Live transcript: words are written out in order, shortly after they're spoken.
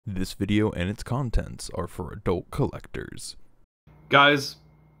This video and its contents are for adult collectors. Guys,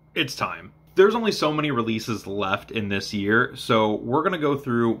 it's time. There's only so many releases left in this year, so we're gonna go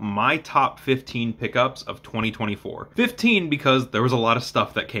through my top 15 pickups of 2024. 15 because there was a lot of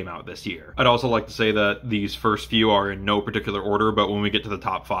stuff that came out this year. I'd also like to say that these first few are in no particular order, but when we get to the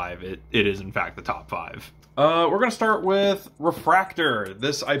top 5, it is in fact the top 5. We're gonna start with Refractor.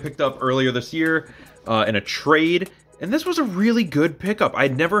 This I picked up earlier this year in a trade, and this was a really good pickup.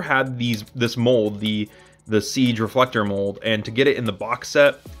 I'd never had this mold, the Siege Reflector mold, and to get it in the box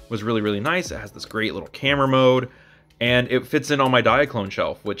set was really nice. It has this great little camera mode, and it fits in on my Diaclone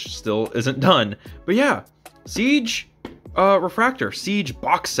shelf, which still isn't done. But yeah, Siege Refractor, Siege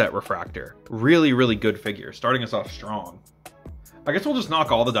box set Refractor. Really good figure, starting us off strong. I guess we'll just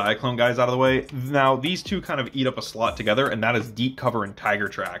knock all the Diaclone guys out of the way. Now, these two kind of eat up a slot together, and that is Deep Cover and Tiger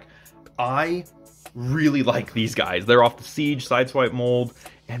Track. I really like these guys. They're off the Siege Sideswipe mold,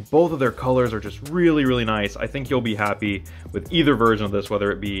 and both of their colors are just really nice. I think you'll be happy with either version of this, whether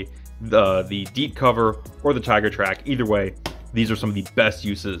it be the Deep Cover or the Tiger Track. Either way, these are some of the best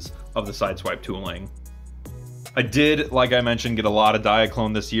uses of the Sideswipe tooling. I did, like I mentioned, get a lot of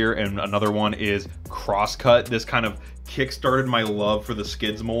Diaclone this year, and another one is Crosscut. This kind of kickstarted my love for the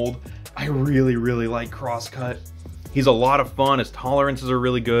Skids mold. I really like Crosscut. He's a lot of fun. His tolerances are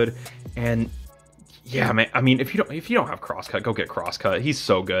really good, and yeah, man. I mean, if you don't have Crosscut, go get Crosscut. He's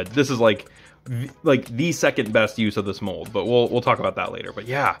so good. This is like the second best use of this mold, but we'll talk about that later. But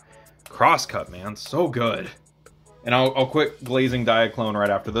yeah, Crosscut, man, so good. And I'll quit glazing Diaclone right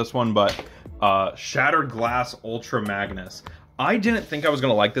after this one, but Shattered Glass Ultra Magnus. I didn't think I was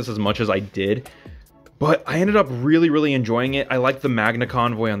gonna like this as much as I did, but I ended up really enjoying it. I like the Magna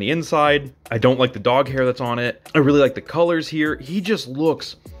Convoy on the inside. I don't like the dog hair that's on it. I really like the colors here. He just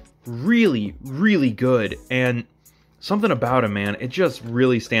looks really good, and something about him, man, it just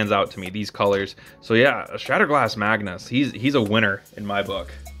really stands out to me, these colors. So yeah, a Shattered Glass Magnus, he's a winner in my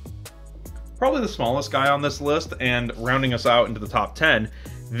book. Probably the smallest guy on this list, and rounding us out into the top 10,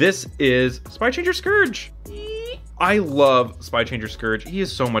 this is Spychanger Scourge. I love Spychanger Scourge. He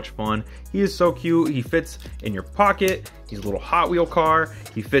is so much fun. He is so cute. He fits in your pocket. He's a little Hot Wheel car.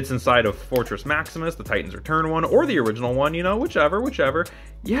 He fits inside of Fortress Maximus, the Titan's Return one, or the original one, you know, whichever.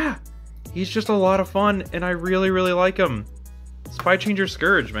 Yeah, he's just a lot of fun, and I really like him. Spychanger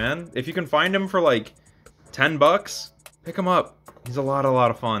Scourge, man. If you can find him for like 10 bucks, pick him up. He's a lot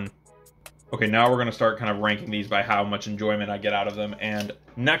of fun. Okay, now we're gonna start kind of ranking these by how much enjoyment I get out of them, and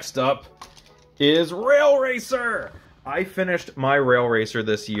next up is Rail Racer. I finished my Rail Racer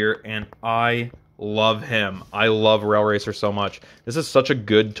this year, and I love him. I love Rail Racer so much. This is such a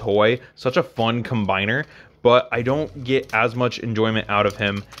good toy, such a fun combiner, but I don't get as much enjoyment out of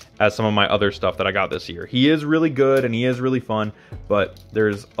him as some of my other stuff that I got this year. He is really good and he is really fun, but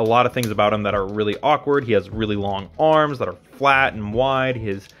there's a lot of things about him that are really awkward. He has really long arms that are flat and wide.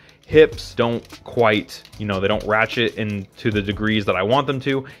 His hips don't quite, you know, they don't ratchet into the degrees that I want them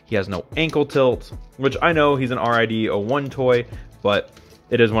to. He has no ankle tilt, which I know he's an RID 01 toy, but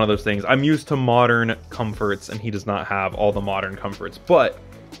it is one of those things. I'm used to modern comforts, and he does not have all the modern comforts, but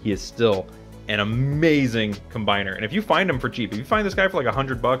he is still an amazing combiner. And if you find him for cheap, if you find this guy for like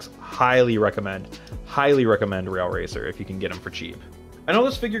 100 bucks, highly recommend Rail Racer if you can get him for cheap. I know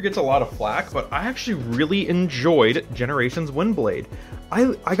this figure gets a lot of flack, but I actually really enjoyed Generations Windblade.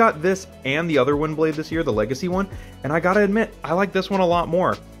 I got this and the other Windblade this year, the Legacy one, and I gotta admit, I like this one a lot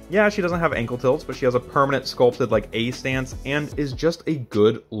more. Yeah, she doesn't have ankle tilts, but she has a permanent sculpted like A stance and is just a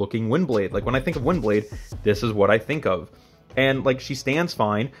good looking Windblade. Like when I think of Windblade, this is what I think of. And like, she stands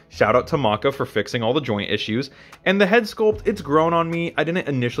fine. Shout out to Maka for fixing all the joint issues. And the head sculpt, it's grown on me. I didn't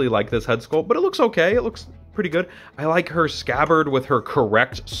initially like this head sculpt, but it looks okay. It looks pretty good. I like her scabbard with her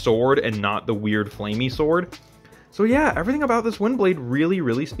correct sword and not the weird flamey sword. So yeah, everything about this Windblade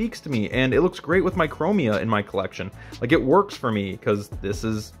really speaks to me, and it looks great with my Chromia in my collection. Like, it works for me because this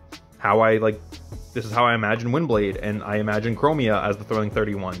is how I imagine Windblade, and I imagine Chromia as the Thrilling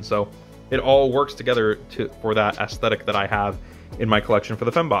 31. So it all works together for that aesthetic that I have in my collection for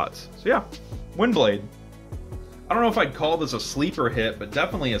the Fembots. So yeah, Windblade. I don't know if I'd call this a sleeper hit, but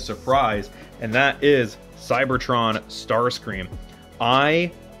definitely a surprise, and that is Cybertron Starscream.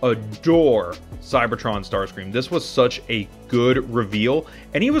 I adore Cybertron Starscream. This was such a good reveal,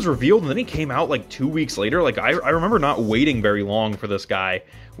 and he was revealed and then he came out like 2 weeks later. Like, I remember not waiting very long for this guy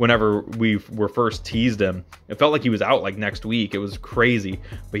whenever we were first teased him. It felt like he was out like next week. It was crazy.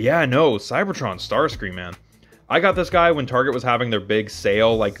 But yeah, no, Cybertron Starscream, man. I got this guy when Target was having their big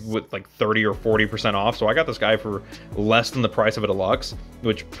sale, like with like 30 or 40% off. So I got this guy for less than the price of a deluxe,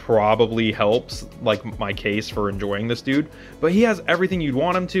 which probably helps like my case for enjoying this dude. But he has everything you'd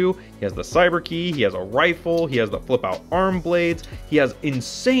want him to. He has the cyber key, he has a rifle, he has the flip out arm blades, he has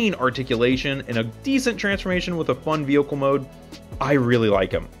insane articulation and a decent transformation with a fun vehicle mode. I really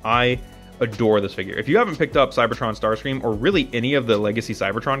like him. I adore this figure. If you haven't picked up Cybertron Starscream or really any of the Legacy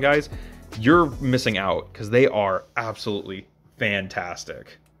Cybertron guys, you're missing out because they are absolutely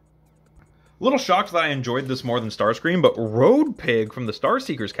fantastic. A little shocked that I enjoyed this more than Starscream, but Road Pig from the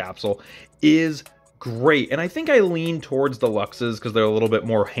Starseekers capsule is great. And I think I lean towards deluxes because they're a little bit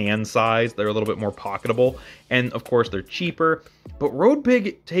more hand-sized, they're a little bit more pocketable, and of course they're cheaper. But Road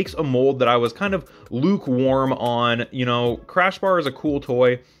Pig takes a mold that I was kind of lukewarm on. You know, Crash Bar is a cool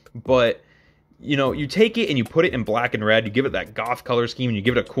toy, but you know, you take it and you put it in black and red, you give it that goth color scheme, and you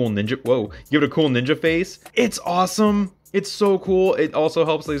give it a cool ninja, give it a cool ninja face. It's awesome. It's so cool. It also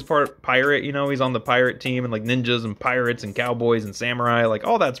helps that he's part pirate, you know, he's on the pirate team, and like ninjas and pirates and cowboys and samurai, like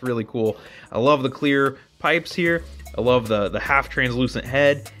all that's really cool. I love the clear pipes here. I love the half translucent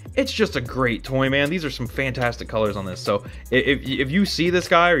head. It's just a great toy, man. These are some fantastic colors on this. So if you see this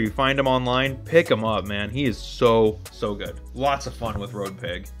guy or you find him online, pick him up, man. He is so good. Lots of fun with Road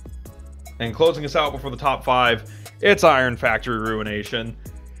Pig. And closing us out before the top 5, it's Iron Factory Ruination.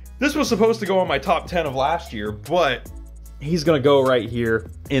 This was supposed to go on my top 10 of last year, but he's gonna go right here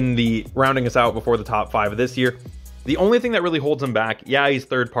in the rounding us out before the top 5 of this year. The only thing that really holds him back, yeah, he's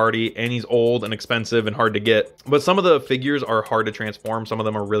third party and he's old and expensive and hard to get, but some of the figures are hard to transform. Some of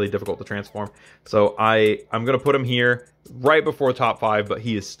them are really difficult to transform. So I'm gonna put him here right before top 5, but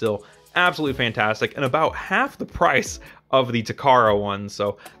he is still absolutely fantastic and about half the price of the Takara one.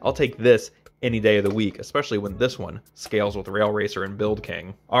 So I'll take this any day of the week, especially when this one scales with Rail Racer and Build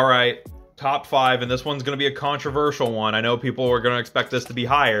King. All right, top 5, and this one's gonna be a controversial one. I know people are gonna expect this to be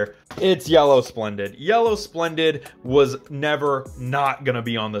higher. It's Yellow Splendid. Yellow Splendid was never not gonna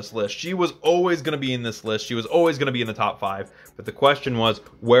be on this list. She was always gonna be in this list. She was always gonna be in the top 5, but the question was,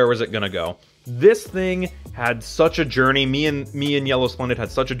 where was it gonna go? This thing had such a journey. Me and Yellow Splendid had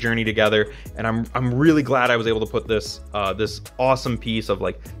such a journey together, and I'm really glad I was able to put this this awesome piece of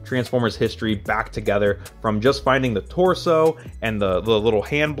like Transformers history back together, from just finding the torso and the little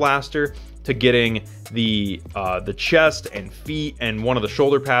hand blaster to getting the chest and feet and one of the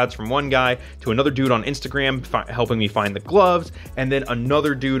shoulder pads from one guy, to another dude on Instagram helping me find the gloves, and then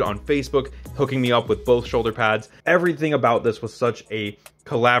another dude on Facebook hooking me up with both shoulder pads. Everything about this was such a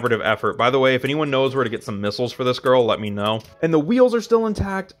collaborative effort. By the way, if anyone knows where to get some missiles for this girl, let me know. And the wheels are still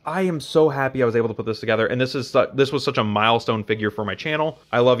intact. I am so happy I was able to put this together, and this was such a milestone figure for my channel.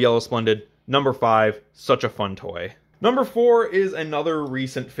 I love Yellow Splendid. Number 5, such a fun toy. Number 4 is another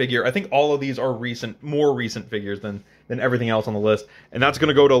recent figure. I think all of these are more recent figures than everything else on the list, and that's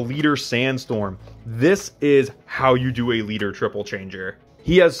gonna go to Leader Sandstorm. This is how you do a Leader triple changer.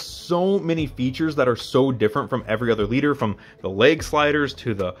 He has so many features that are so different from every other Leader, from the leg sliders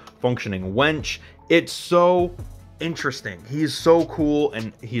to the functioning wench. It's so interesting. He's so cool,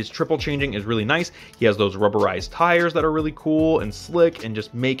 and his triple changing is really nice. He has those rubberized tires that are really cool and slick and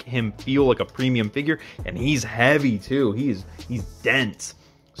just make him feel like a premium figure, and he's heavy too. He's dense.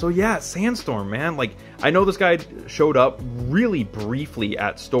 So yeah, Sandstorm, man. Like, I know this guy showed up really briefly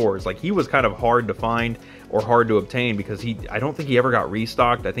at stores. Like, he was kind of hard to find or hard to obtain because I don't think he ever got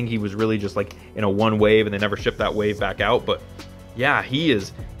restocked. I think he was really just like in a one wave and they never shipped that wave back out. But yeah,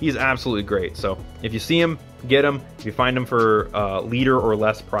 he's absolutely great. So if you see him, get him. If you find him for Leader or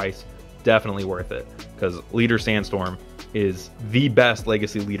less price, definitely worth it, because Leader Sandstorm is the best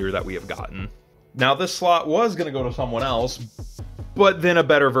Legacy Leader that we have gotten. Now, this slot was going to go to someone else, but then a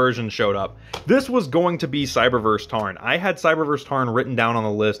better version showed up. This was going to be Cyberverse Tarn. I had Cyberverse Tarn written down on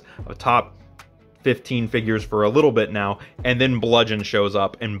the list of top 15 figures for a little bit now, and then Bludgeon shows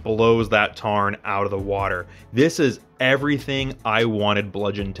up and blows that Tarn out of the water. This is everything I wanted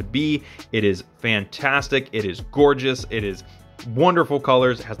Bludgeon to be. It is fantastic. It is gorgeous. It is wonderful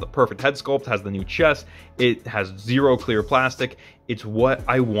colors. It has the perfect head sculpt, has the new chest. It has zero clear plastic. It's what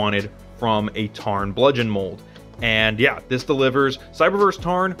I wanted from a Tarn Bludgeon mold. And yeah, this delivers. Cyberverse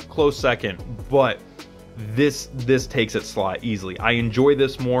Tarn, close second, but this takes its slot easily. I enjoy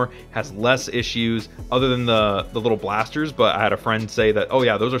this more, has less issues other than the little blasters, but I had a friend say that, oh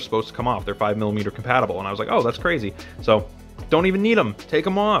yeah, those are supposed to come off, they're 5mm compatible, and I was like, oh, that's crazy. So don't even need them, take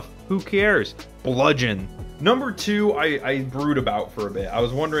them off, who cares? Bludgeon. Number 2, I brood about for a bit. I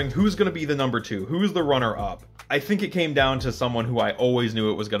was wondering who's gonna be the number 2, who's the runner up. I think it came down to someone who I always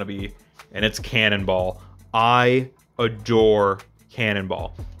knew it was gonna be, and it's Cannonball. I adore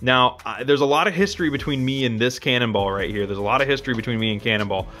Cannonball. Now, there's a lot of history between me and this Cannonball right here. There's a lot of history between me and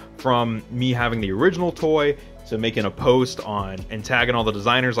Cannonball, from me having the original toy to making a post on and tagging all the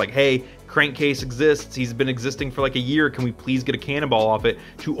designers like, hey, Crankcase exists. He's been existing for like a year. Can we please get a Cannonball off it?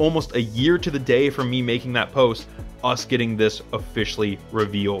 To almost a year to the day from me making that post, us getting this officially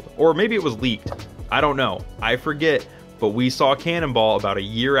revealed. Or maybe it was leaked. I don't know. I forget. But we saw Cannonball about a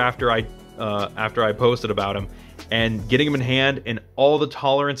year after I posted about him, and getting him in hand, and all the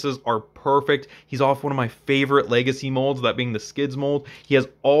tolerances are perfect. He's off one of my favorite legacy molds, that being the Skids mold. He has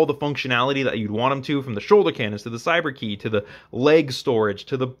all the functionality that you'd want him to, from the shoulder cannons to the cyber key to the leg storage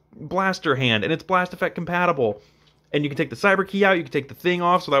to the blaster hand, and it's blast effect compatible. And you can take the cyber key out, you can take the thing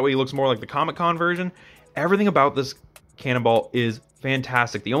off, so that way he looks more like the Comic-Con version. Everything about this Cannonball is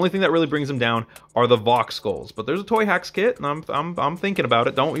fantastic. The only thing that really brings him down are the Vox skulls, but there's a Toy Hacks kit, and I'm thinking about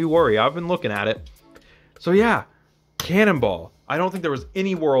it. Don't you worry, I've been looking at it. So yeah, Cannonball. I don't think there was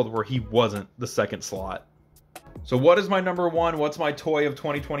any world where he wasn't the second slot. So what is my number one? What's my toy of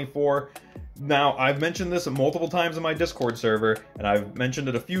 2024? Now, I've mentioned this multiple times in my Discord server, and I've mentioned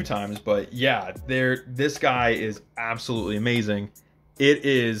it a few times, but yeah, this guy is absolutely amazing. It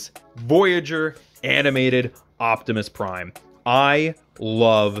is Voyager animated Optimus Prime. I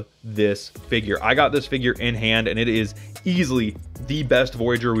love this figure. I got this figure in hand, and it is easily the best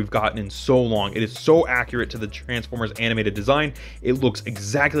Voyager we've gotten in so long. It is so accurate to the Transformers animated design. It looks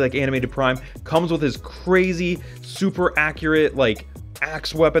exactly like animated Prime. Comes with his crazy, super accurate, like,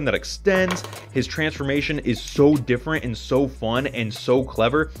 axe weapon that extends. His transformation is so different and so fun and so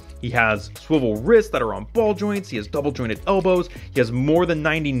clever. He has swivel wrists that are on ball joints. He has double jointed elbows. He has more than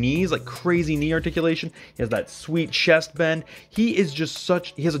 90 knees, like crazy knee articulation. He has that sweet chest bend. He is just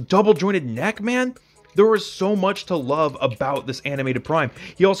he has a double jointed neck, man. There is so much to love about this animated Prime.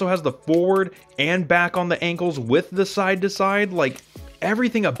 He also has the forward and back on the ankles with the side to side. Like,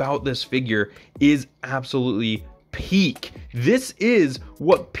 everything about this figure is absolutely peak. This is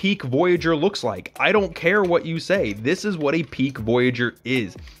what peak Voyager looks like. I don't care what you say. This is what a peak Voyager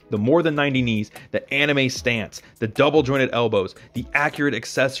is. The more than 90 knees, the anime stance, the double jointed elbows, the accurate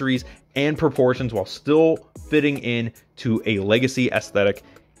accessories and proportions while still fitting in to a legacy aesthetic.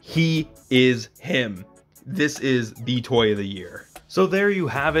 He is him. This is the toy of the year. So there you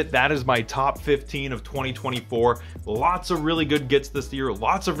have it. That is my top 15 of 2024. Lots of really good gets this year.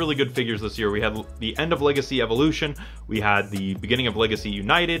 Lots of really good figures this year. We had the end of Legacy Evolution. We had the beginning of Legacy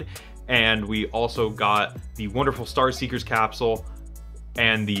United. And we also got the wonderful Star Seekers capsule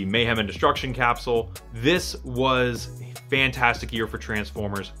and the Mayhem and Destruction capsule. This was a fantastic year for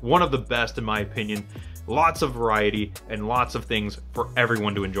Transformers. One of the best, in my opinion. Lots of variety and lots of things for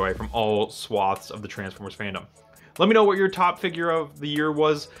everyone to enjoy from all swaths of the Transformers fandom. Let me know what your top figure of the year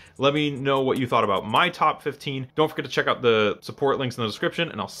was. Let me know what you thought about my top 15. Don't forget to check out the support links in the description,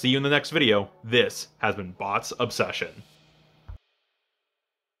 and I'll see you in the next video. This has been Bots Obsession.